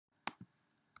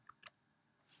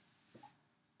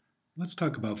Let's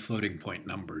talk about floating point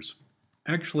numbers.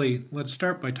 Actually, let's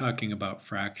start by talking about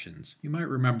fractions. You might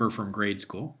remember from grade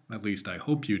school, at least I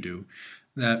hope you do,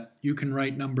 that you can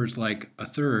write numbers like a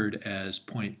third as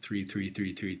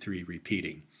 0.33333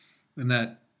 repeating, and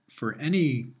that for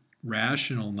any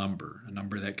rational number, a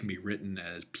number that can be written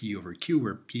as p over q,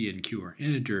 where p and q are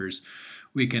integers,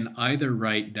 we can either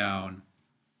write down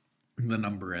the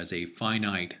number as a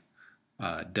finite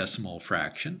decimal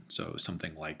fraction, so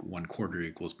something like 1/4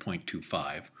 equals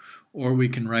 0.25, or we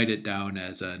can write it down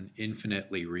as an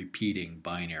infinitely repeating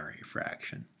binary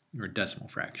fraction, or decimal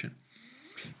fraction.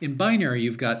 In binary,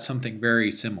 you've got something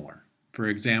very similar. For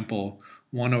example,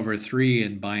 1 over 3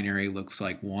 in binary looks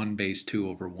like 1 base 2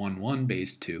 over 1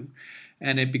 base 2,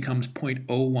 and it becomes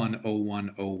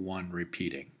 0.010101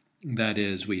 repeating. That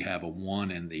is, we have a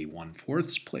 1 in the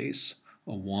 1/4 place,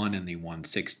 a 1 in the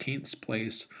 1/16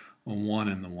 place, a 1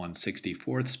 in the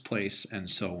 1/64 place, and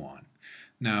so on.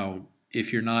 Now,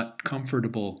 if you're not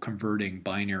comfortable converting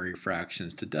binary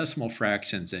fractions to decimal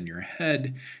fractions in your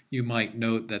head, you might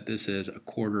note that this is a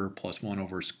quarter plus 1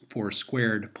 over 4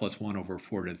 squared plus 1 over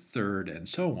 4 to the third, and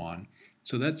so on.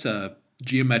 So that's a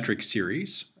geometric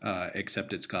series,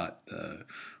 except it's got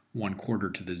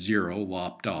 1/4 to the 0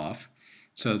 lopped off.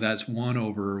 So that's 1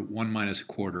 over 1 minus a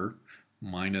quarter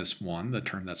minus 1, the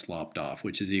term that's lopped off,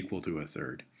 which is equal to a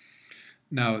third.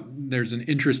 Now, there's an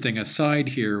interesting aside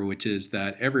here, which is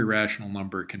that every rational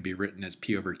number can be written as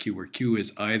p over q, where q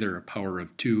is either a power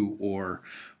of 2 or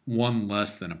 1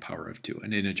 less than a power of 2,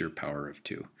 an integer power of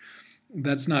 2.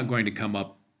 That's not going to come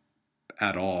up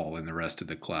at all in the rest of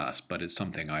the class, but it's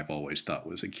something I've always thought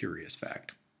was a curious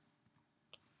fact.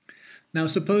 Now,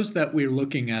 suppose that we're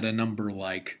looking at a number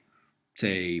like,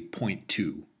 say,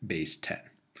 0.2 base 10.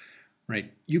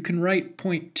 Right? You can write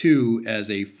 0.2 as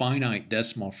a finite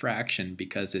decimal fraction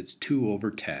because it's 2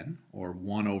 over 10, or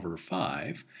 1 over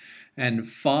 5, and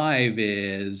 5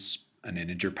 is an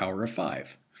integer power of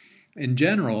 5. In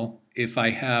general, if I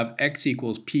have x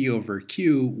equals p over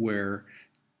q, where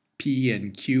p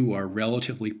and q are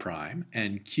relatively prime,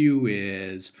 and q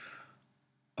is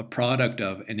a product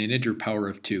of an integer power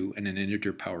of 2 and an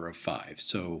integer power of 5,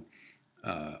 so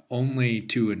only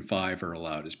 2 and 5 are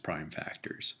allowed as prime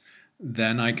factors,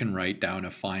 then I can write down a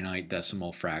finite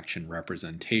decimal fraction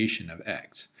representation of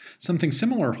x. Something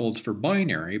similar holds for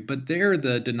binary, but there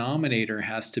the denominator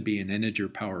has to be an integer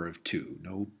power of 2,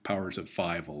 no powers of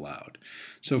 5 allowed.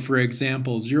 So for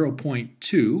example,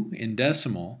 0.2 in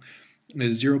decimal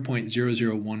is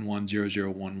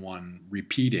 0.00110011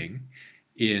 repeating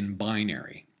in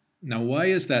binary. Now, why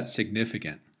is that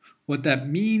significant? What that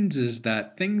means is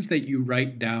that things that you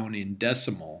write down in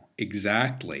decimal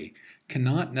exactly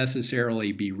cannot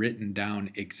necessarily be written down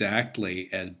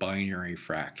exactly as binary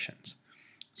fractions.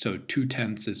 So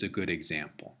 2/10 is a good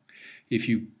example. If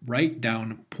you write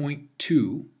down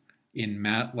 0.2 in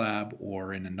MATLAB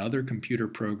or in another computer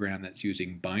program that's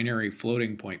using binary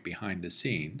floating point behind the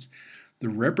scenes, the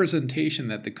representation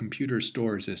that the computer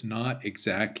stores is not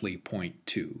exactly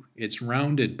 0.2. It's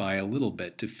rounded by a little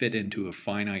bit to fit into a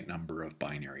finite number of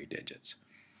binary digits.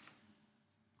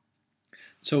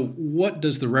 So what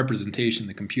does the representation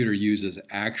the computer uses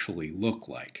actually look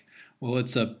like? Well,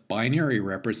 it's a binary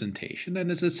representation, and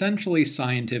it's essentially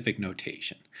scientific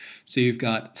notation. So you've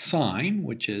got sign,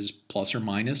 which is plus or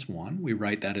minus 1. We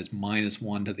write that as minus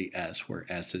 1 to the s,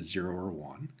 where s is 0 or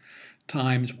 1,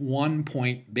 times 1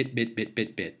 point bit, bit, bit,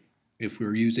 bit, bit. If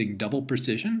we're using double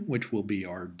precision, which will be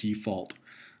our default,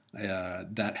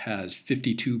 that has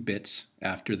 52 bits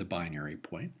after the binary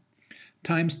point,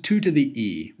 times 2 to the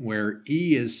e, where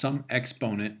e is some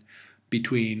exponent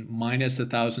between minus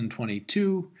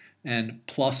 1022 and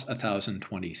plus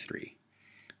 1023.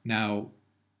 Now,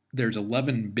 there's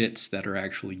 11 bits that are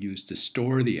actually used to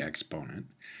store the exponent,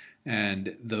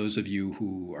 and those of you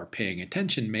who are paying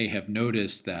attention may have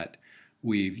noticed that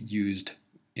we've used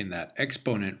in that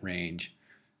exponent range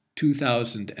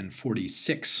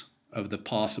 2046 of the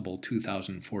possible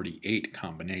 2048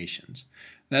 combinations.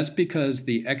 That's because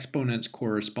the exponents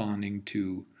corresponding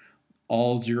to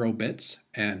all 0 bits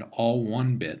and all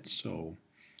 1 bits, so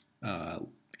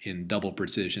in double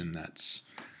precision that's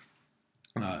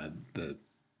the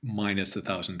minus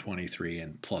 1023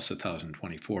 and plus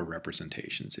 1024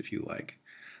 representations, if you like.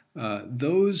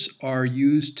 Those are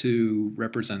used to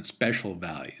represent special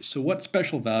values. So what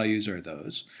special values are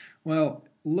those? Well,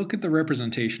 look at the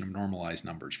representation of normalized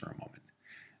numbers for a moment.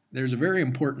 There's a very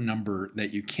important number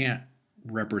that you can't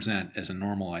represent as a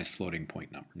normalized floating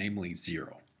point number, namely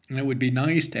 0. And it would be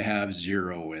nice to have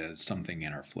 0 as something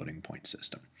in our floating point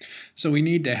system. So we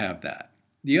need to have that.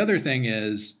 The other thing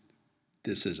is,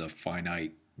 this is a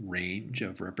finite range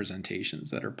of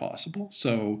representations that are possible.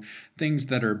 So things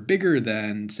that are bigger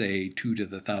than, say, 2 to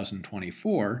the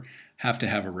 1024 have to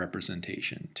have a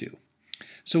representation too.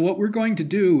 So what we're going to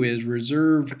do is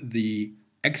reserve the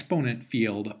exponent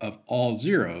field of all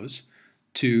zeros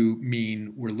to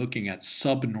mean we're looking at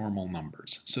subnormal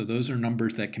numbers. So those are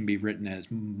numbers that can be written as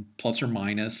plus or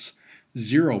minus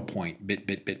 0 point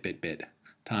bit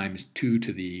times 2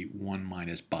 to the 1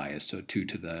 minus bias, so 2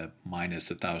 to the minus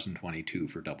 1022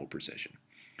 for double precision.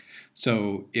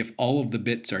 So if all of the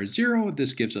bits are 0,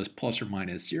 this gives us plus or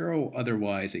minus 0.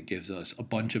 Otherwise, it gives us a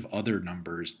bunch of other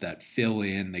numbers that fill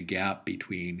in the gap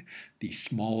between the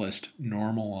smallest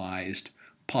normalized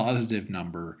positive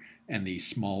number and the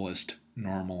smallest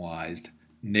normalized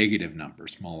negative number,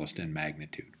 smallest in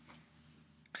magnitude.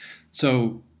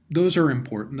 So those are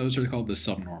important. Those are called the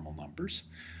subnormal numbers.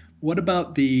 What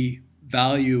about the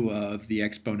value of the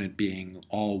exponent being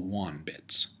all 1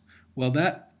 bits? Well,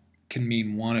 that can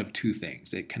mean one of two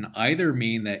things. It can either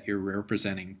mean that you're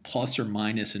representing plus or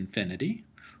minus infinity,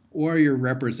 or you're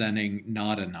representing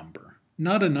not a number.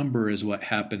 Not a number is what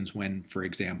happens when, for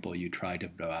example, you try to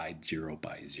divide 0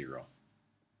 by 0.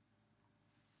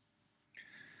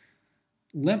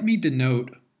 Let me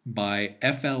denote by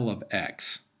FL of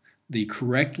x the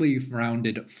correctly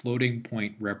rounded floating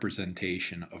point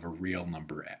representation of a real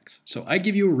number x. So I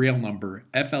give you a real number,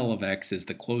 FL of x is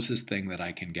the closest thing that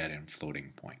I can get in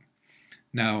floating point.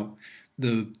 Now,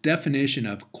 the definition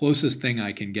of closest thing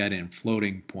I can get in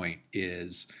floating point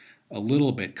is a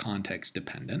little bit context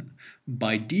dependent.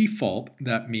 By default,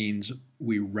 that means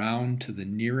we round to the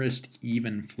nearest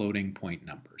even floating point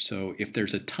number. So if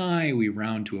there's a tie, we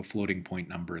round to a floating point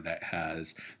number that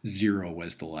has 0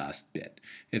 as the last bit.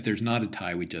 If there's not a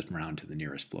tie, we just round to the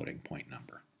nearest floating point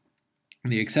number.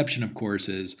 And the exception, of course,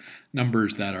 is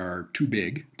numbers that are too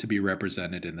big to be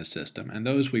represented in the system, and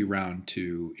those we round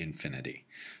to infinity.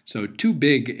 So too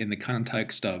big in the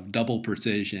context of double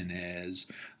precision is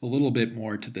a little bit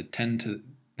more to the 10 to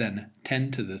the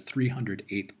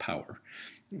 308th power.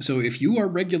 So if you are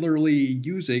regularly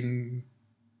using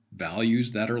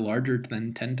values that are larger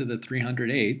than 10 to the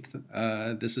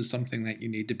 308th, this is something that you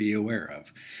need to be aware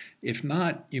of. If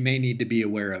not, you may need to be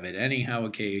aware of it anyhow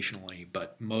occasionally,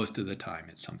 but most of the time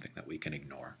it's something that we can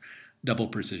ignore. Double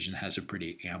precision has a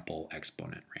pretty ample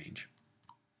exponent range.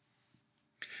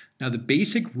 Now, the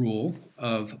basic rule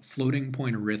of floating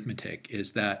point arithmetic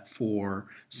is that for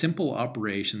simple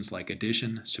operations like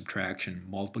addition, subtraction,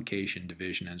 multiplication,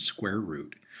 division, and square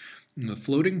root, the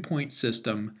floating point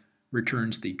system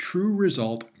returns the true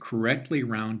result correctly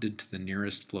rounded to the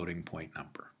nearest floating point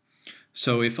number.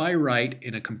 So if I write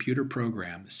in a computer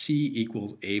program C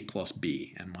equals A plus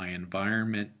B, and my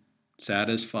environment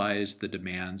satisfies the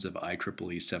demands of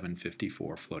IEEE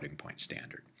 754 floating point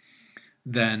standard,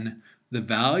 then the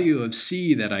value of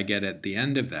C that I get at the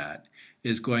end of that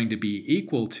is going to be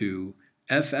equal to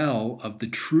FL of the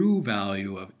true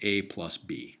value of A plus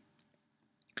B.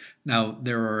 Now,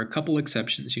 there are a couple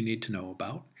exceptions you need to know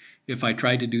about. If I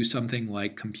try to do something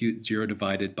like compute 0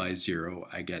 divided by 0,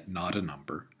 I get not a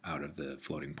number out of the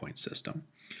floating point system.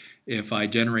 If I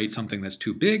generate something that's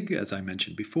too big, as I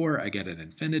mentioned before, I get an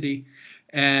infinity.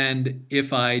 And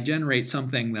if I generate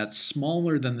something that's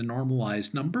smaller than the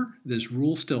normalized number, this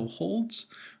rule still holds,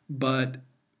 but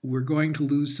we're going to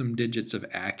lose some digits of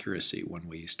accuracy when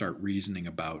we start reasoning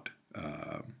about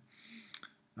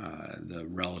the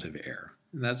relative error.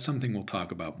 And that's something we'll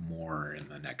talk about more in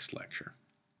the next lecture.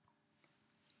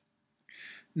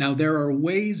 Now, there are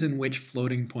ways in which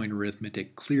floating point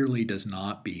arithmetic clearly does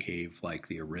not behave like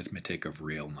the arithmetic of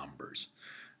real numbers.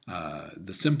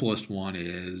 The simplest one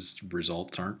is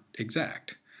results aren't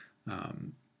exact,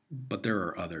 but there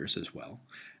are others as well.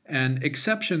 And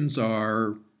exceptions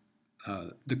are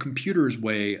the computer's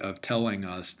way of telling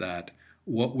us that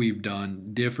what we've done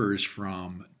differs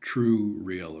from true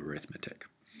real arithmetic.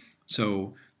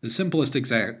 So the simplest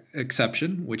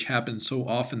exception, which happens so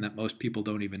often that most people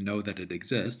don't even know that it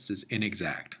exists, is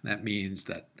inexact. That means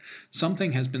that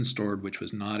something has been stored which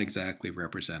was not exactly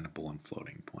representable in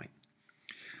floating point.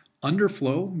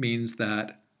 Underflow means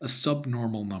that a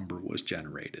subnormal number was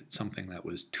generated, something that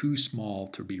was too small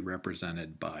to be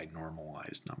represented by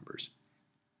normalized numbers.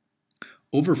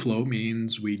 Overflow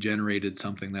means we generated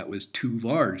something that was too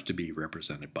large to be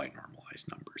represented by normalized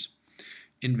numbers.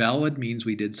 Invalid means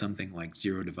we did something like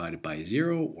 0 divided by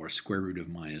 0 or square root of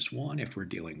 -1 if we're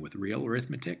dealing with real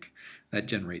arithmetic. That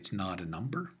generates not a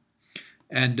number.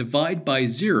 And divide by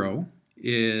 0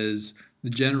 is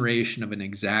the generation of an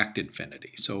exact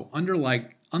infinity. So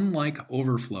unlike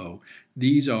overflow,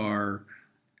 these are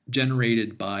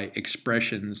generated by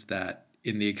expressions that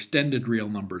in the extended real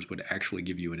numbers would actually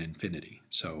give you an infinity.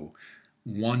 So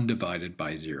 1 divided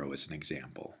by 0 is an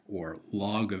example, or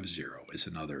log of 0 is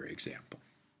another example.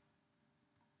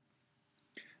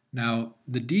 Now,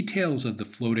 the details of the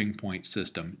floating point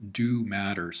system do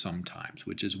matter sometimes,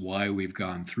 which is why we've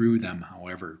gone through them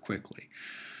however quickly.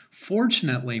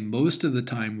 Fortunately, most of the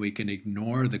time we can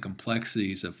ignore the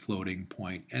complexities of floating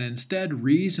point and instead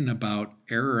reason about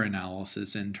error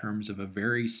analysis in terms of a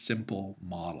very simple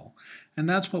model. And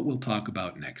that's what we'll talk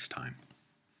about next time.